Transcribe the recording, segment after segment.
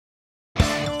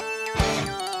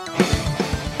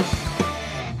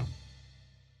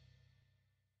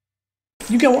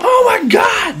You got one. Oh my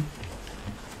god!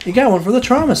 You got one for the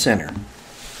trauma center.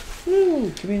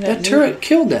 Give me That turret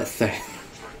killed that thing.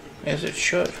 As it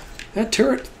should. That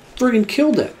turret friggin'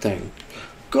 killed that thing.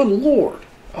 Good lord.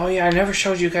 Oh yeah, I never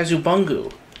showed you guys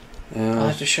Ubuntu. I'll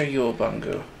have to show you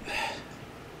Ubuntu.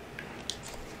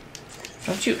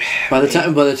 Don't you? By the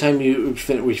time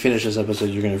we finish this episode,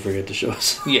 you're gonna forget to show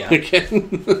us. Yeah.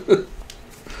 Again.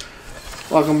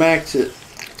 Welcome back to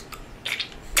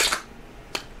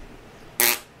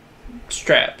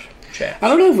Strap Chaps. I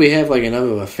don't know if we have like enough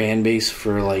of a fan base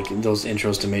for like those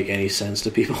intros to make any sense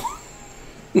to people.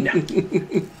 No.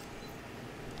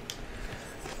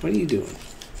 What are you doing?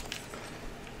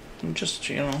 I'm just,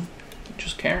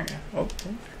 just carrying. Oh,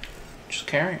 just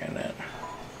carrying it.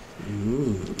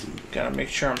 Gotta make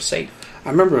sure I'm safe.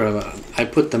 I remember I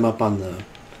put them up on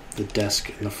the desk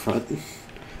in the front.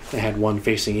 They had one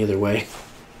facing either way.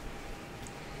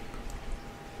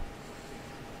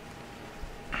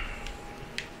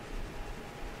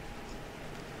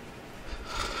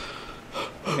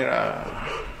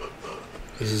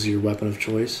 This is your weapon of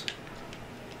choice.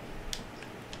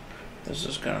 This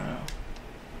is gonna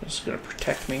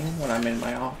protect me when I'm in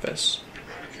my office.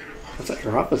 That's not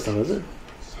your office, though, is it? I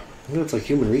think that's like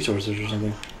human resources or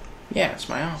something. Yeah, it's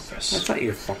my office. That's not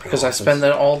your fucking office. Because I spend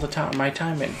all the time, my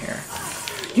time in here.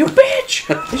 You bitch!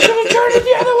 You should have turned it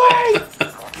the other way!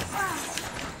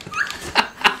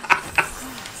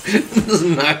 Just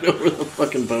knocked over the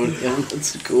fucking podium.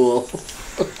 That's cool.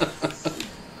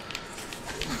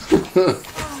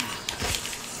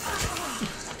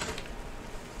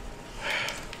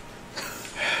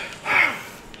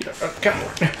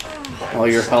 All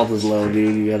your health is low,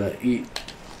 dude. You gotta eat.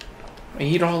 I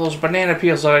eat all those banana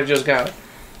peels that I just got.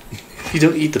 You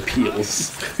don't eat the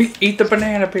peels. Eat the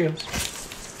banana peels.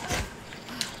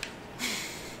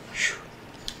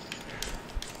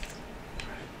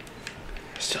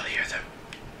 I still hear them.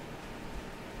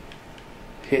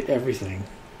 Hit everything.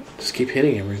 Just keep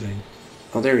hitting everything.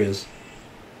 Oh, there he is.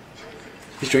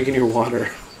 He's drinking your water.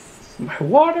 My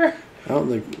water? Oh,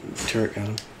 the turret got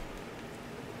him.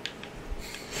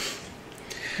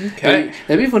 Okay.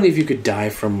 That'd be funny if you could die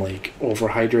from, like,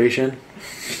 overhydration.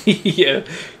 Yeah.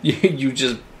 You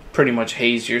just pretty much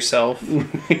haze yourself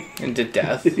into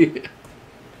death. Yeah.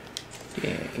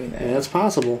 Yeah, give me that. Yeah, that's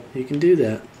possible. You can do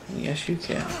that. Yes, you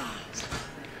can.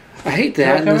 I hate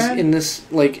that in this,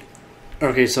 like...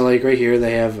 Okay, so, like, right here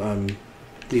they have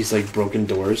these, like, broken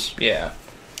doors. Yeah.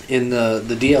 In the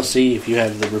DLC, if you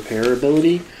have the repair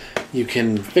ability, you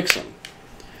can fix them.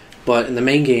 But in the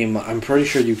main game, I'm pretty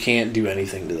sure you can't do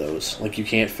anything to those. Like, you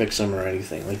can't fix them or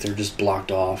anything. Like, they're just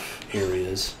blocked off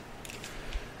areas.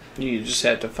 You just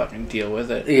have to fucking deal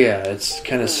with it. Yeah, it's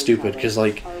kind of stupid, because,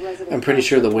 like, I'm pretty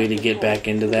sure the way to get back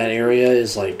into that area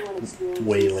is, like,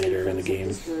 way later in the game.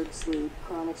 I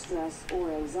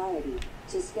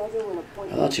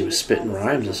thought she was spitting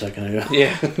rhymes a second ago.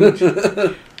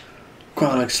 Yeah.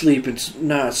 Chronic sleeping,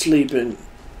 not sleeping.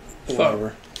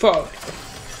 Whatever. Fuck.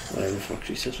 Whatever the fuck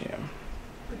she says. Yeah.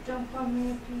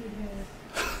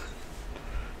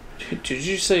 Did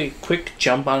you say quick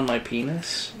jump on my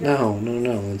penis? No.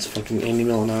 It's fucking Andy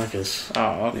Milonakis.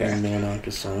 Oh, okay. Andy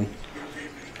Milonakis song.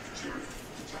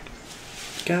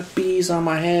 Got bees on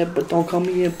my head, but don't call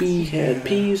me a bee head.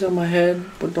 Peas on my head,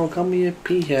 but don't call me a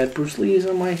pea head. Bruce Lee's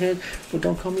on my head, but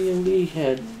don't call me a Lee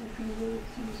head.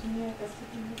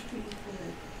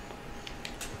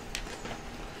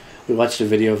 We watched a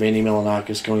video of Andy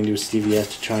Milonakis going to a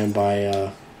CVS to try and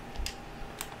buy,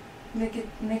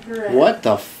 Nicorette. What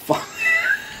the fuck?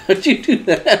 How'd you do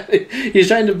that? He's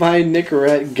trying to buy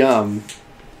Nicorette gum.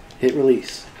 Hit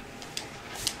release.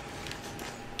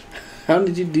 How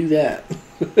did you do that?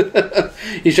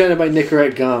 He's trying to buy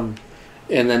Nicorette gum,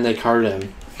 and then they card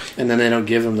him, and then they don't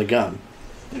give him the gum.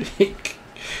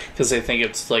 Because they think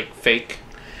it's, like, fake?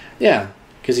 Yeah.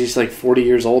 Because he's like 40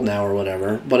 years old now or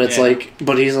whatever. But it's like,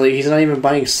 but he's not even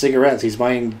buying cigarettes. He's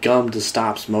buying gum to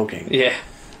stop smoking. Yeah.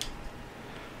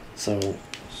 So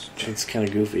it's kind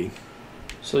of goofy.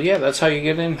 So yeah, that's how you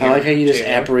get in here. I like how you just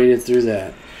apparated through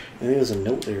that. I think there's a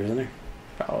note there, isn't there?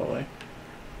 Probably.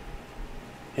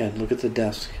 Yeah, look at the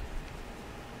desk.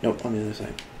 Nope, on the other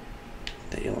side.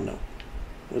 That yellow note.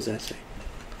 What does that say?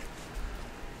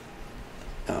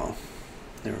 Oh,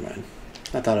 never mind.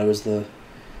 I thought it was the...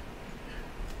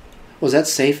 Was that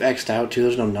safe X'd out too?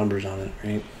 There's no numbers on it,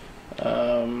 right?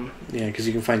 Yeah, because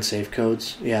you can find safe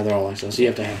codes. Yeah, they're all X'd out. So you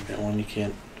have to hack that one. You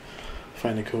can't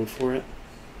find a code for it.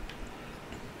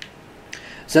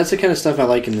 So that's the kind of stuff I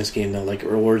like in this game, though. Like, it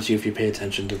rewards you if you pay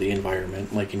attention to the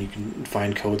environment. Like, and you can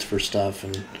find codes for stuff,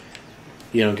 and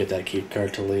you don't get that key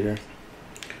card till later.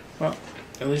 Well,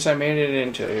 at least I made it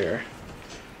into here.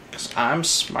 'Cause I'm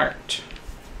smart.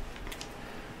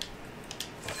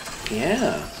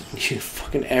 Yeah. You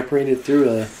fucking apparated through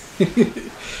a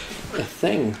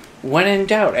thing. When in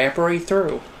doubt, apparate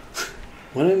through.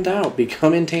 When in doubt,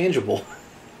 become intangible.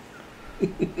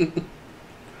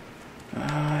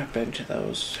 I've been to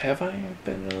those. Have I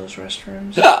been to those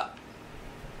restrooms?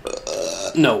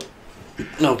 No.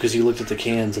 No, because you looked at the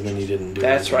cans and then you didn't do it.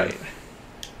 That's right.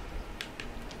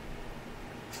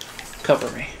 Cover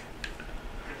me.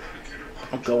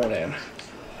 I'm going in.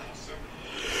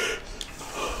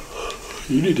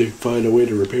 You need to find a way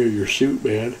to repair your suit,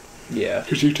 man. Yeah.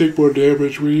 Because you take more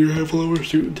damage when you have lower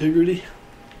suit integrity.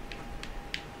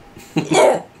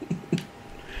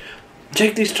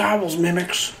 Take these towels,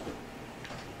 mimics.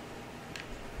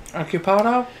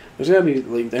 Occupado? There's gotta be,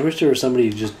 like, I wish there was somebody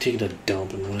just taking a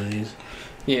dump in one of these.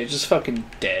 Yeah, just fucking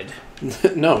dead.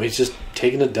 No, he's just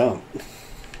taking a dump.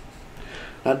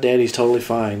 Not dead, he's totally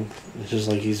fine. It's just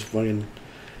like he's fucking...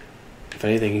 If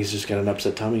anything, he's just got an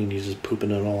upset tummy and he's just pooping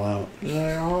it all out. He's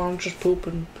like, oh, I'm just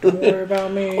pooping. Don't worry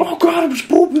about me. Oh god, I'm just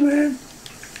pooping, man!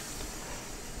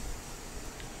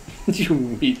 You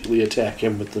immediately attack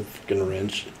him with the fucking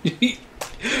wrench. Mimic!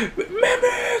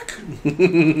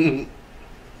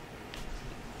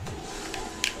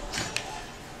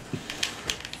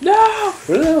 No!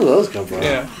 Where the hell did those come from?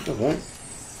 Yeah. Oh,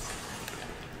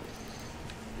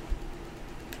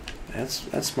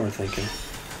 that's smart thinking.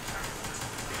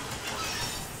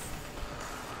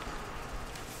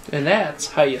 And that's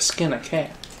how you skin a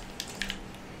cat.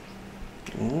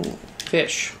 Oh,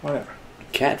 Fish, whatever.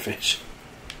 catfish.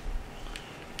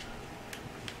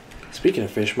 Speaking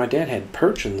of fish, my dad had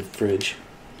perch in the fridge.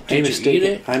 Did you eat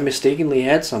it? I mistakenly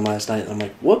had some last night, and I'm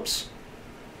like, whoops.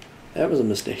 That was a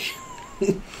mistake.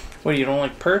 What, you don't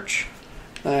like perch?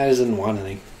 I just didn't want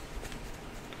any.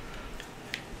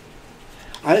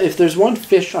 If there's one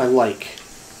fish I like,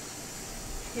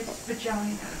 It's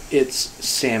vagina. it's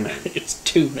salmon. It's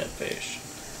tuna fish.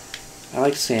 I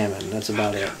like salmon. That's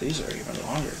about it. These are even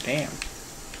longer, damn.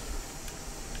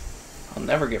 I'll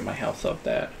never get my health up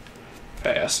that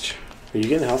fast. Are you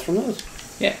getting health from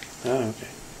those? Yeah. Oh, okay.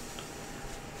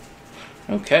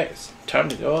 Okay, it's time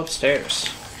to go upstairs.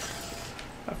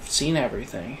 I've seen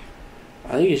everything.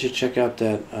 I think you should check out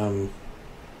that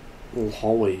little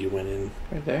hallway you went in.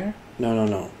 Right there?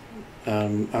 No.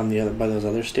 On the other, by those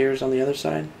other stairs on the other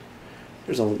side,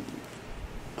 there's a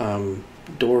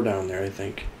door down there, I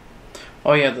think.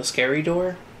 Oh yeah, the scary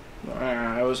door?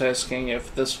 I was asking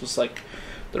if this was like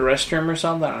the restroom or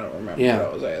something. I don't remember Yeah. what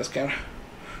I was asking.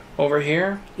 Over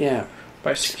here? Yeah.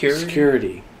 By security?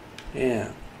 Security.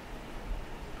 Yeah.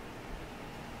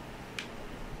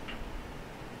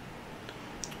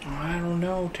 I don't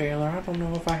know, Taylor. I don't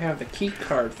know if I have the key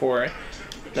card for it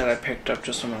that I picked up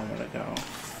just a moment ago.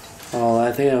 Oh,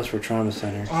 I think that was for Trauma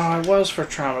Center. Oh, I was for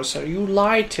trauma, so you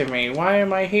lied to me. Why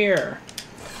am I here?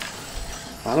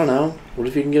 I don't know. What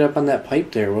if you can get up on that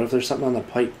pipe there? What if there's something on the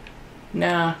pipe?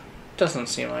 Nah, doesn't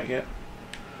seem like it.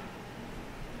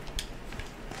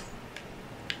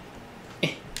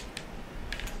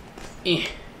 Eh.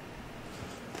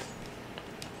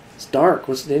 It's dark.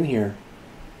 What's in here?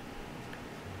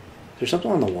 Is there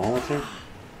something on the wall up there?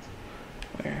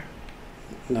 Where?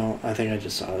 No, I think I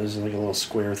just saw it. There's like a little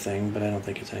square thing, but I don't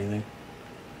think it's anything.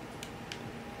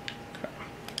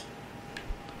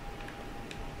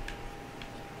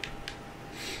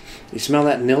 You smell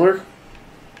that niller?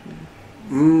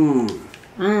 Mmm.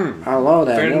 I love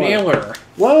that Vanilla.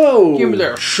 Whoa! Give me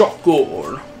that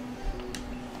shotgun.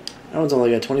 That one's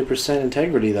only got 20%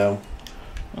 integrity, though.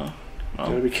 Oh,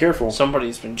 Gotta be careful.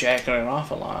 Somebody's been jacking it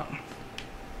off a lot.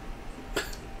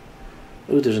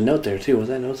 Ooh, there's a note there, too. What's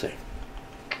that note say?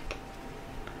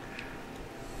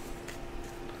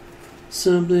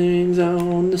 Something's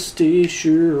on the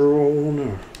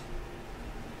station.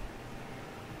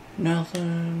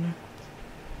 Nothing.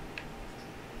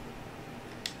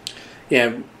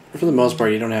 Yeah, for the most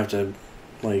part, you don't have to,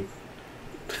 like,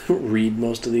 read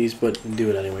most of these, but do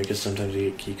it anyway, because sometimes you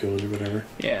get key codes or whatever.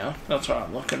 Yeah, that's what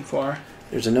I'm looking for.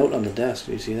 There's a note on the desk.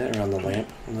 Do you see that? Or on the lamp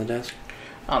on the desk?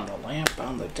 On the lamp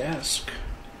on the desk.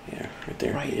 Yeah, right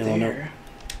there. Right the yellow note. there.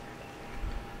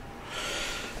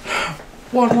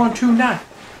 1129.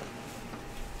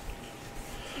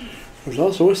 There's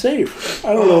also a safe.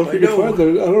 I don't know if you can no. find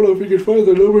that. I don't know if you can find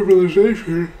the number for the safe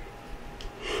here.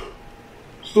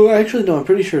 Well, actually, no. I'm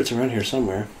pretty sure it's around here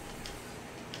somewhere.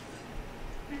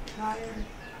 I'm tired.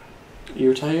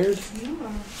 You're tired? You are.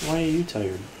 Why are you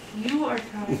tired? You are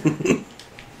tired.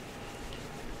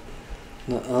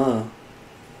 Nuh-uh.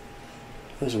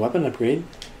 There's a weapon upgrade.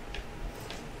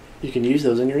 You can use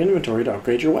those in your inventory to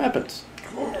upgrade your weapons.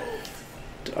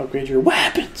 to upgrade your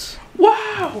weapons.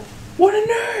 Wow! What a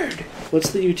nerd!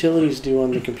 What's the utilities do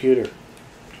on the computer?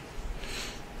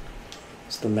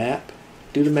 It's the map.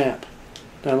 Do the map.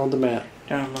 Download the map.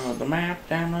 Download the map,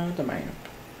 download the map.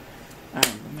 I'm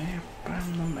the map,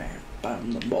 I'm the map,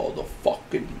 I'm the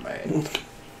motherfucking map.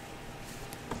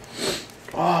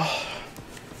 Oh.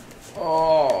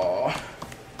 Oh.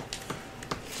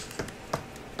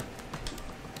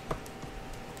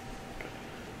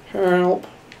 Help.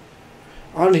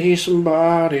 I need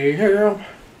somebody help.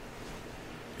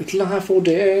 It's life or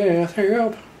death,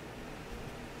 help.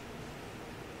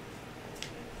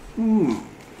 Oh.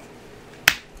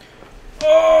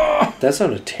 That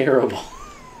sounded terrible.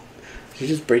 Did you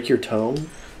just break your toe?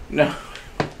 No.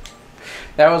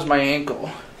 That was my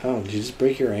ankle. Oh, did you just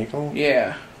break your ankle?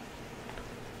 Yeah.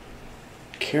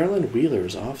 Carolyn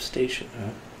Wheeler's off station,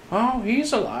 huh? Oh,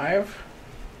 he's alive.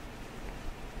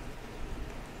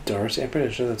 Darcy, I'm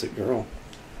pretty sure that's a girl.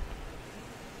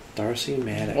 Darcy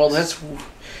Maddox. Well,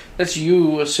 that's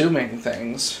you assuming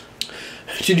things.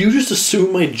 Did you just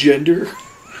assume my gender?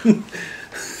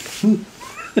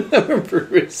 I remember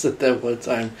we said that one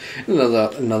time in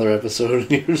another episode,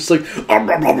 and you were just like, blah,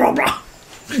 blah, blah, blah.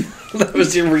 That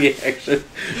was your reaction.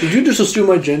 Did you just assume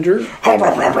my gender? Yeah.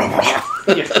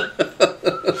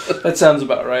 That sounds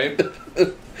about right.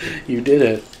 You did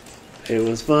it. It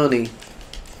was funny.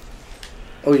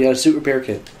 Oh, you got a suit repair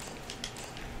kit.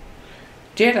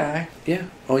 Did I? Yeah.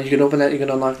 Oh, you can open that. You can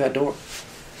unlock that door.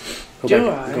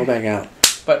 Go back out.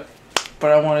 But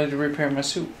I wanted to repair my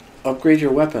suit. Upgrade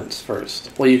your weapons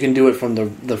first. Well, you can do it from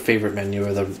the favorite menu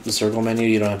or the circle menu.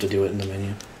 You don't have to do it in the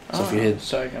menu. So if you hit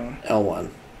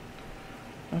L1.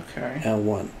 Okay.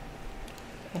 L1.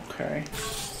 Okay.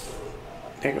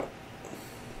 There you go.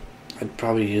 I'd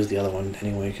probably use the other one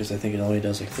anyway because I think it only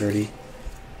does like 30.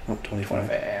 Oh,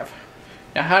 25.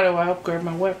 Now how do I upgrade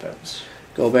my weapons?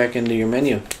 Go back into your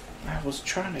menu. I was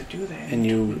trying to do that. And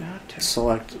you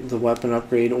select the weapon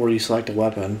upgrade or you select a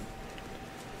weapon.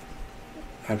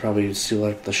 I'd probably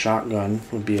select the shotgun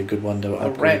would be a good one to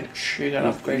upgrade. A wrench. You gotta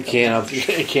upgrade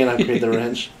you can't upgrade the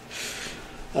wrench.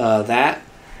 That.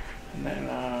 And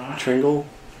then Tringle.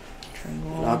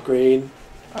 Upgrade.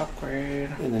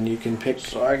 And then you can pick.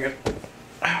 So I get.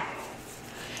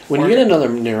 When you get another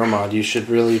Neuromod, you should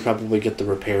really probably get the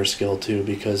repair skill too,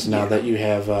 because now that you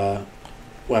have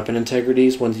weapon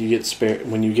integrities, when you get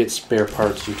spare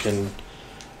parts, you can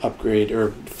upgrade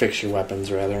or fix your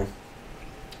weapons rather.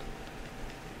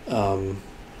 And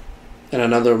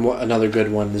another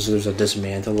good one is there's a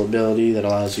dismantle ability that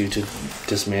allows you to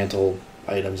dismantle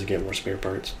items and get more spare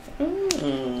parts.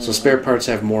 So spare parts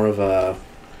have more of a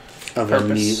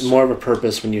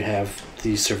purpose when you have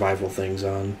these survival things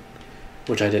on,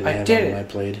 which I didn't have when I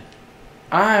played.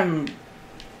 I'm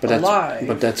alive.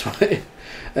 But that's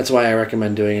why I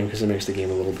recommend doing them, because it makes the game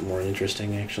a little bit more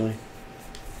interesting. Actually,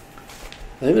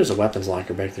 I think there's a weapons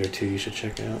locker back there too. You should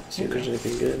check out. See if there's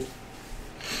anything good.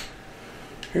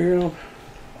 Help!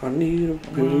 I need a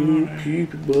good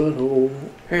keep your butthole.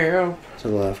 Help! To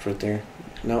the left, right there.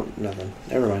 Nope, nothing.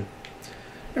 Never mind.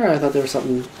 Alright, I thought there was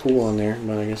something cool on there,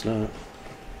 but I guess not.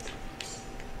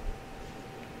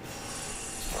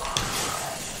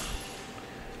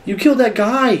 You killed that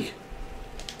guy!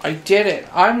 I did it.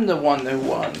 I'm the one that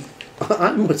won.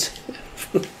 I'm what's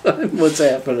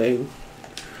happening.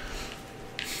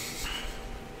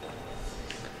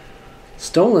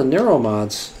 Stolen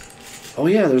Neuromods. Oh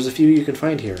yeah, there's a few you can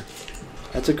find here.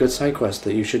 That's a good side quest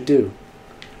that you should do.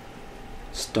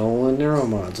 Stolen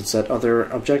Neuromods. It's that other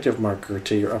objective marker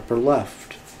to your upper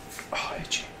left. Oh,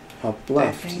 itchy. Up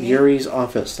left. Yuri's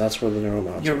office. That's where the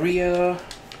Neuromods are.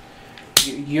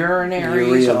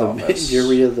 Urinary's office.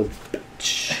 Urea the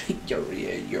bitch.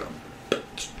 Urea, you're a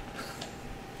bitch.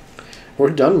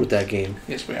 We're done with that game.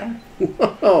 Yes, we are.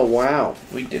 Oh, wow.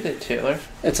 We did it, Taylor.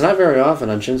 It's not very often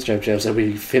on Chinstrap Chaps that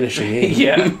we finish a game.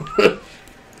 Yeah.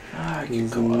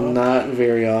 It's not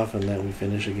very often that we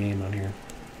finish a game on here.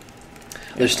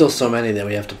 There's still so many that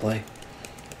we have to play.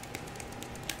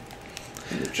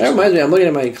 That reminds me, I'm looking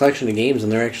at my collection of games,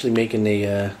 and they're actually making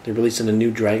they're releasing a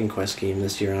new Dragon Quest game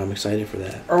this year, and I'm excited for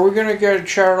that. Are we gonna get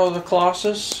Shadow of the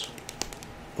Colossus?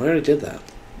 We already did that.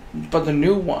 But the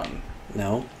new one.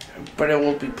 No. But it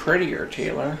will be prettier,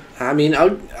 Taylor. I mean,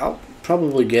 I'll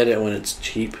probably get it when it's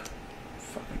cheap.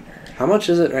 Fucking nerd. How much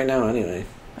is it right now, anyway?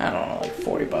 I don't know, like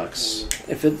 $40.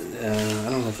 If it, I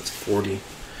don't know if it's 40.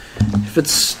 If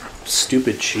it's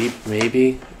stupid cheap,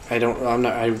 maybe. I'm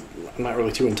not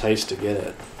really too enticed to get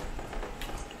it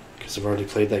because I've already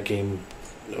played that game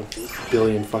a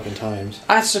billion fucking times.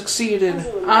 I succeeded.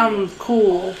 I'm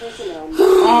cool.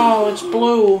 Oh, it's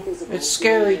blue. It's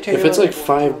scary, Taylor. If it's like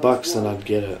 $5, then I'd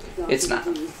get it. It's not.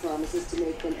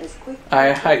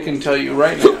 I can tell you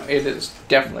right now, it is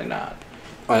definitely not.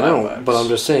 I know, $5. but I'm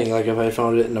just saying, like, if I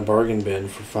found it in a bargain bin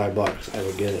for $5, I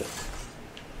would get it.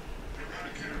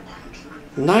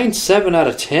 9.7 out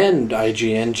of 10,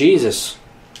 IGN. Jesus.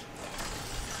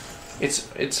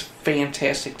 It's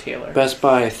fantastic, Taylor. Best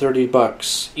Buy, $30.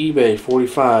 eBay,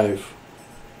 $45.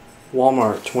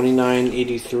 Walmart,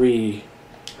 $29.83.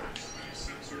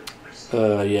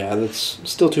 Yeah, that's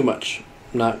still too much.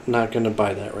 Not gonna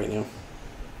buy that right now.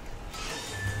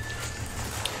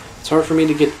 It's hard for me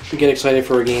to get excited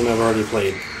for a game I've already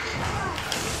played.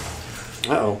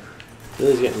 Uh-oh.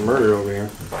 Billy's getting murdered over here.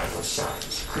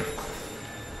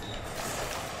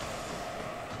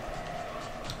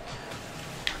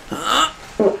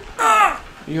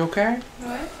 You okay?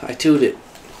 What? I tooted it.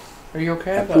 Are you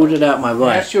okay? I booted out my I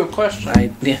butt. asked you a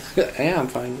question. Yeah, I'm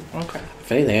fine. Okay.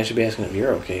 If anything, I should be asking if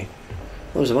you're okay.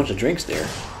 Well, there's a bunch of drinks there.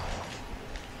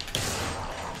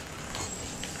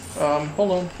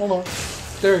 Hold on.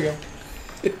 There we go.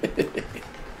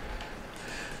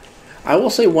 I will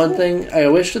say one thing. I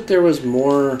wish that there was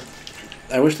more.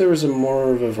 I wish there was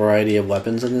more of a variety of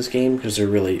weapons in this game, because there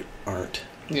really aren't.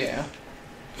 Yeah.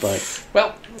 But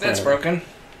Well, that's broken.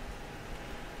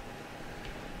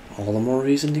 all the more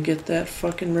reason to get that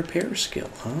fucking repair skill,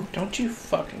 huh? Don't you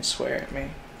fucking swear at me.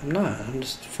 I'm not. I'm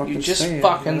just fucking. You just saying.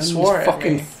 fucking I'm just swore at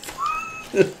fucking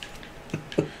me.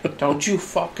 Don't you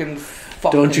fucking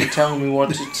Don't you- tell me what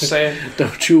to say.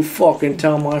 Don't you fucking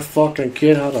tell my fucking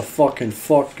kid how to fucking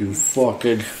fuck, you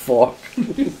fucking fuck.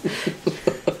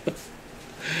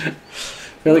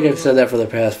 I feel like I've said that for the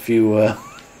past few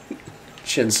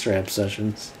Chinstrap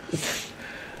sessions.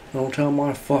 Don't tell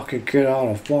my fucking kid how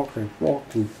to fucking fuck,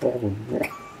 you fucking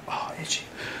fuck. Oh, itchy.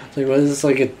 Like, what is this,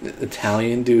 like an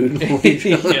Italian dude?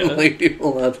 Yeah. Like,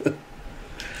 people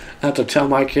have to tell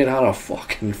my kid how to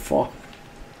fucking fuck.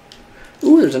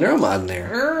 Ooh, there's an arrow mod in there.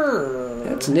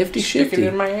 That's nifty Stick shifty. it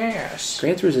in my ass.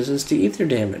 Grants resistance to ether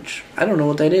damage. I don't know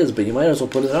what that is, but you might as well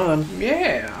put it on.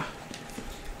 Yeah.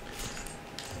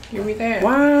 Give me that.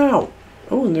 Wow!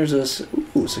 Oh, and there's a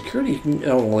security.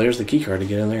 Oh, well, there's the key card to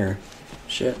get in there.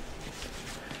 Shit.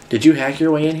 Did you hack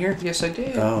your way in here? Yes, I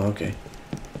did. Oh, okay.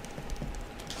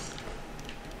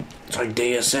 It's like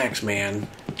Deus Ex, man.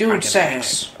 Dude,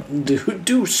 sex.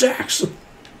 Do sex.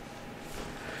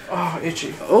 Oh,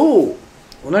 itchy. Oh!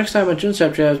 Well, next time at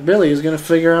Chinstrap Chaps, Billy is going to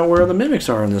figure out where the mimics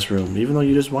are in this room, even though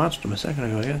you just watched them a second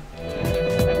ago, yeah?